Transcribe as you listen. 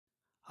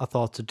I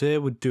thought today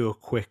we'd do a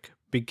quick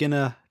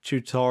beginner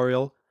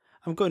tutorial.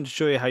 I'm going to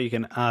show you how you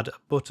can add a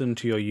button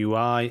to your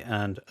UI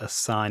and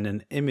assign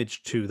an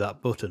image to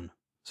that button.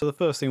 So the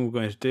first thing we're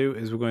going to do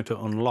is we're going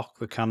to unlock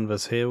the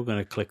canvas here. We're going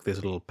to click this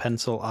little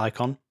pencil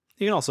icon.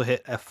 You can also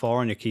hit F4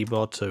 on your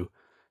keyboard to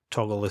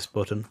toggle this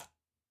button.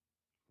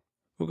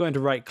 We're going to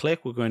right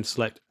click, we're going to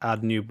select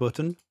add new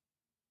button.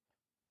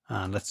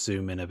 And let's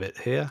zoom in a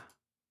bit here.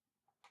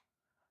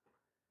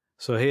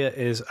 So here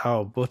is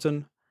our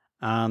button,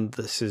 and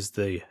this is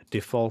the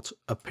default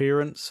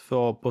appearance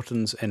for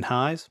buttons in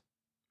HISE.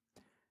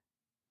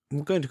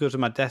 I'm going to go to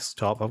my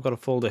desktop. I've got a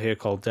folder here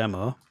called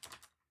demo.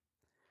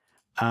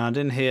 And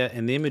in here,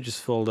 in the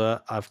images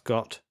folder, I've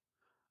got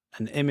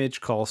an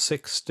image called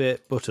 6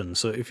 state button.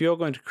 So if you're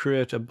going to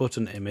create a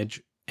button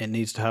image, it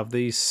needs to have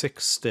these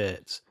 6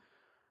 states.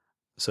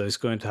 So it's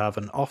going to have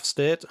an off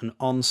state, an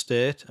on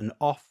state, an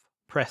off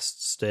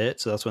pressed state,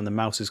 so that's when the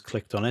mouse is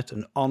clicked on it,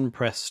 an on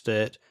pressed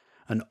state,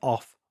 an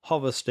off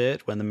hover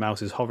state when the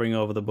mouse is hovering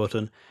over the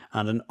button,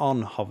 and an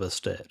on hover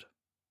state.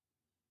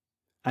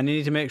 And you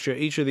need to make sure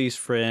each of these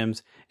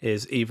frames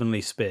is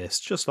evenly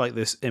spaced, just like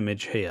this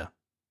image here.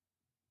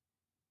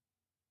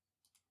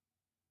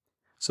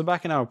 So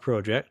back in our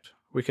project,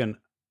 we can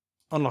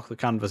unlock the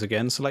canvas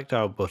again, select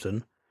our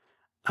button,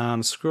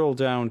 and scroll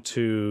down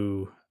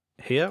to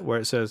here where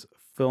it says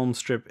film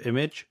strip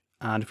image,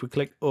 and if we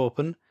click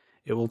open,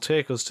 it will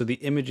take us to the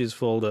images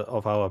folder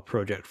of our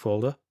project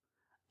folder,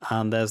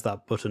 and there's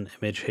that button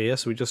image here.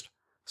 So we just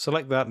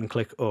select that and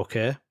click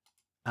OK,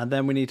 and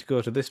then we need to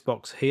go to this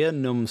box here,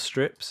 num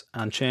strips,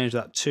 and change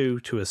that 2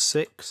 to a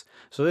 6.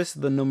 So this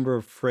is the number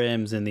of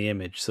frames in the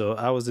image, so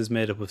ours is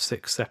made up of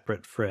 6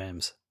 separate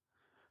frames.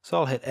 So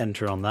I'll hit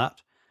enter on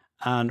that,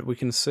 and we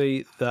can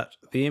see that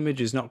the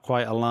image is not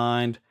quite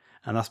aligned,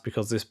 and that's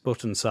because this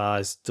button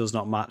size does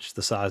not match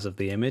the size of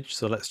the image.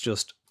 So let's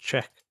just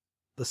check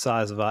the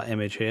size of our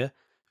image here.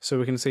 So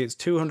we can see it's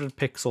 200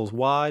 pixels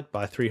wide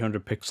by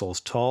 300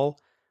 pixels tall.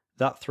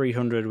 That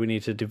 300 we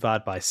need to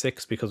divide by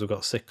 6 because we've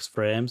got 6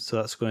 frames, so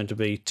that's going to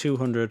be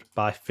 200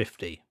 by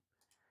 50.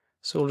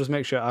 So we'll just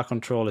make sure our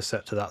control is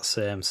set to that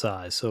same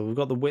size. So we've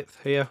got the width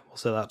here, we'll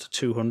set that to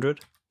 200.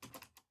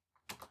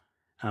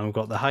 And we've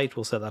got the height,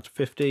 we'll set that to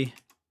 50.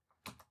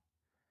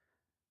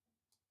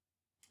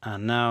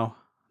 And now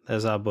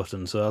there's our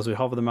button. So as we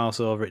hover the mouse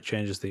over, it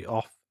changes the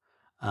off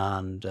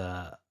and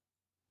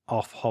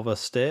off hover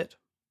state.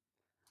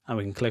 And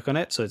we can click on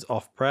it, so it's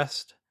off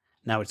pressed.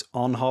 Now it's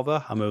on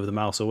hover, I move the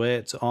mouse away,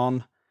 it's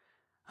on.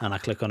 And I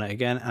click on it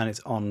again, and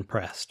it's on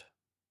pressed.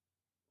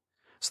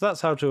 So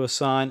that's how to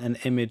assign an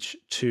image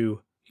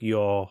to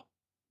your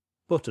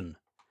button.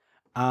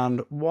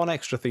 And one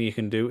extra thing you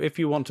can do, if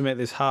you want to make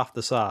this half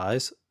the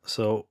size,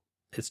 so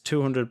it's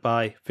 200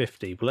 by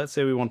 50, but let's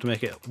say we want to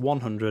make it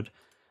 100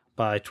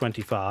 by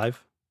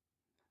 25,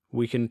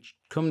 we can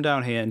come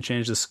down here and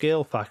change the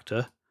scale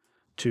factor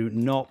to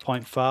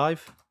 0.5,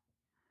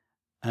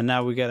 and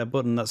now we get a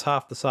button that's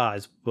half the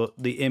size, but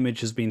the image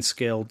has been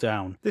scaled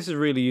down. This is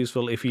really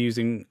useful if you're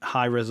using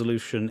high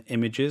resolution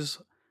images.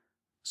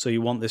 So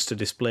you want this to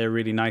display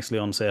really nicely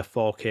on, say, a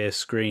 4K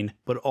screen,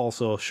 but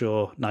also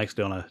show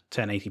nicely on a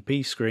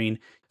 1080p screen.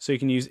 So you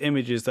can use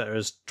images that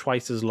are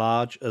twice as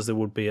large as they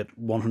would be at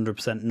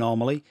 100%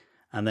 normally,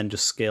 and then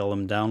just scale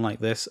them down like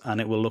this, and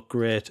it will look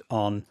great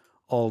on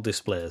all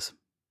displays.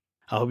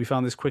 I hope you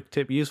found this quick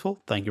tip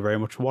useful. Thank you very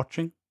much for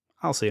watching.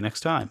 I'll see you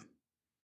next time.